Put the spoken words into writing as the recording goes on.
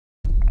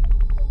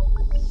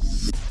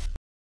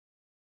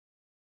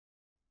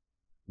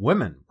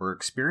Women were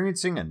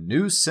experiencing a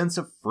new sense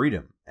of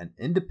freedom and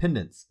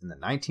independence in the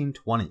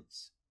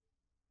 1920s.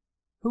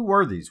 Who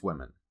were these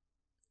women?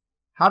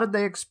 How did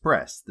they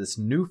express this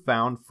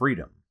newfound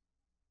freedom?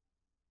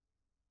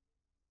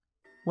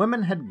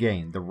 Women had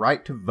gained the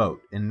right to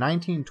vote in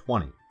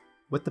 1920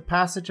 with the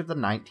passage of the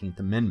 19th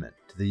Amendment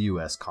to the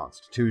U.S.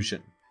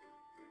 Constitution.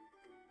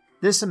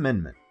 This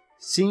amendment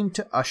seemed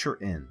to usher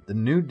in the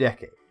new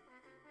decade,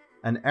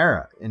 an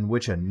era in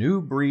which a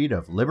new breed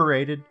of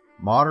liberated,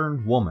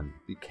 modern woman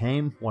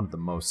became one of the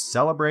most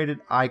celebrated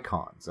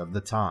icons of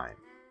the time.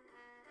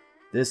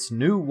 This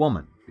new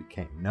woman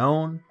became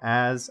known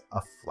as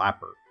a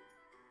flapper.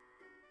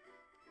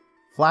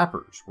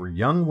 Flappers were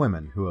young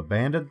women who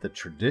abandoned the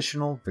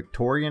traditional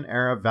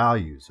Victorian-era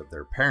values of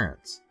their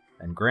parents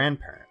and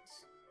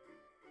grandparents.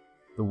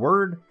 The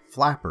word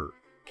flapper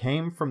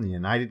came from the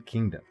United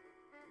Kingdom.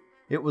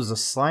 It was a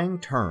slang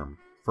term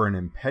for an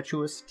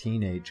impetuous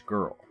teenage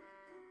girl.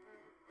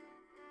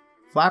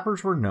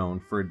 Flappers were known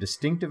for a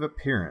distinctive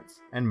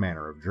appearance and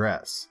manner of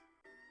dress.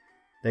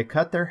 They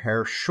cut their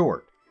hair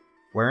short,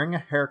 wearing a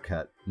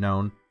haircut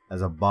known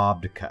as a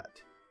bobbed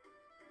cut.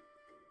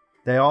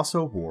 They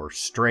also wore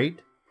straight,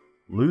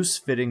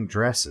 loose-fitting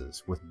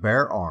dresses with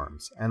bare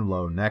arms and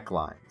low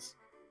necklines.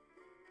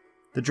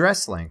 The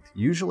dress length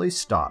usually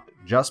stopped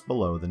just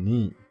below the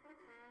knee.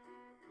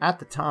 At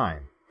the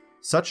time,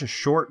 such a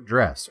short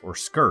dress or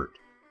skirt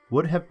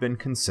would have been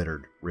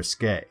considered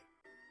risqué.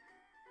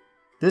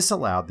 This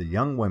allowed the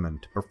young women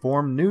to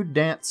perform new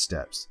dance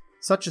steps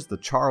such as the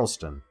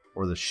Charleston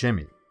or the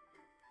Shimmy.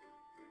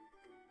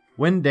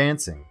 When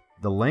dancing,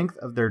 the length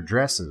of their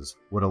dresses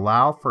would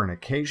allow for an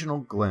occasional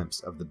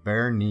glimpse of the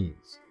bare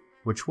knees,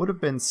 which would have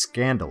been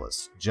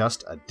scandalous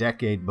just a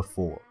decade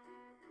before.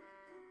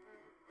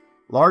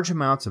 Large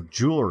amounts of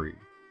jewelry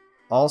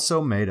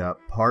also made up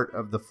part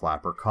of the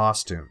flapper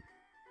costume.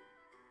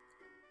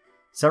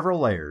 Several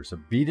layers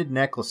of beaded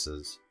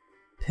necklaces,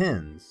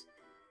 pins,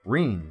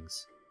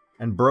 rings,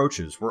 and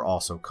brooches were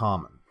also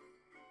common.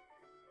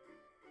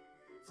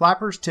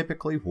 Flappers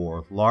typically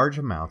wore large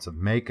amounts of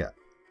makeup,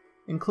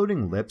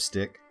 including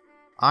lipstick,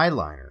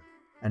 eyeliner,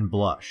 and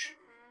blush.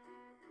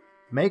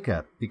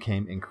 Makeup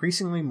became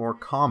increasingly more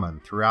common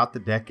throughout the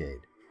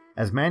decade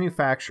as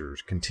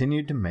manufacturers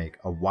continued to make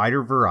a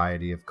wider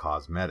variety of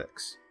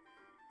cosmetics.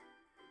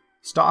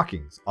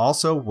 Stockings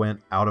also went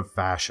out of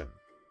fashion,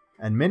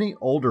 and many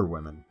older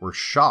women were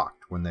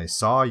shocked when they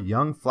saw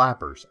young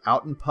flappers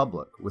out in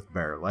public with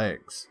bare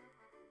legs.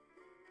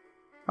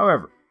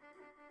 However,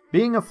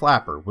 being a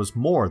flapper was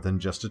more than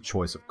just a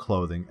choice of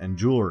clothing and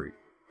jewelry.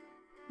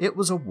 It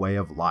was a way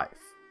of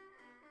life.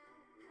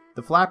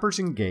 The flappers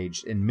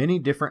engaged in many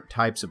different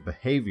types of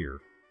behavior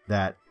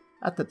that,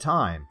 at the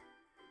time,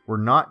 were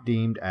not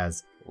deemed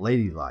as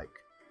ladylike.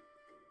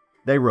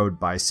 They rode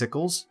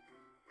bicycles,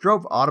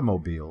 drove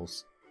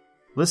automobiles,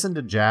 listened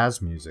to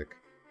jazz music,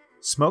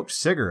 smoked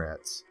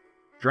cigarettes,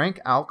 drank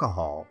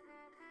alcohol,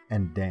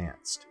 and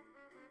danced.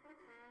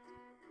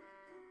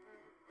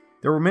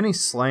 There were many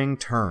slang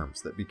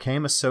terms that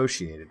became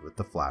associated with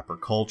the flapper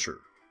culture.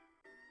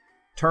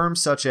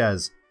 Terms such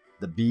as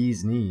the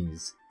bee's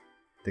knees,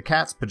 the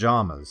cat's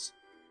pajamas,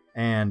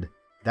 and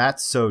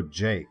that's so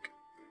Jake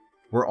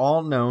were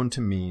all known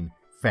to mean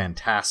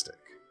fantastic.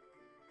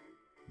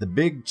 The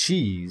big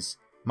cheese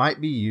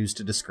might be used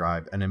to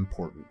describe an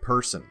important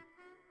person,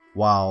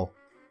 while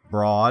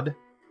broad,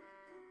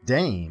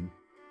 dame,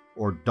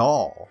 or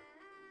doll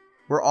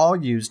were all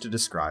used to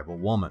describe a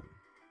woman.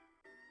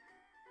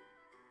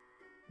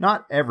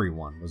 Not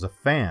everyone was a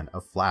fan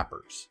of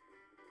flappers.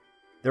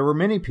 There were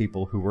many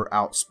people who were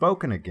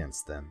outspoken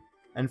against them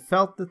and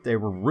felt that they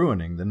were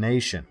ruining the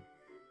nation.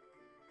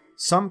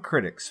 Some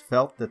critics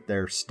felt that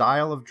their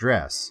style of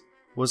dress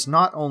was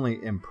not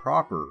only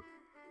improper,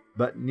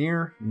 but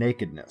near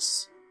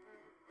nakedness.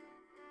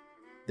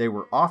 They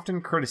were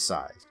often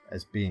criticized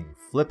as being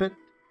flippant,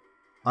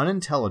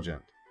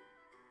 unintelligent,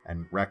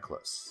 and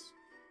reckless.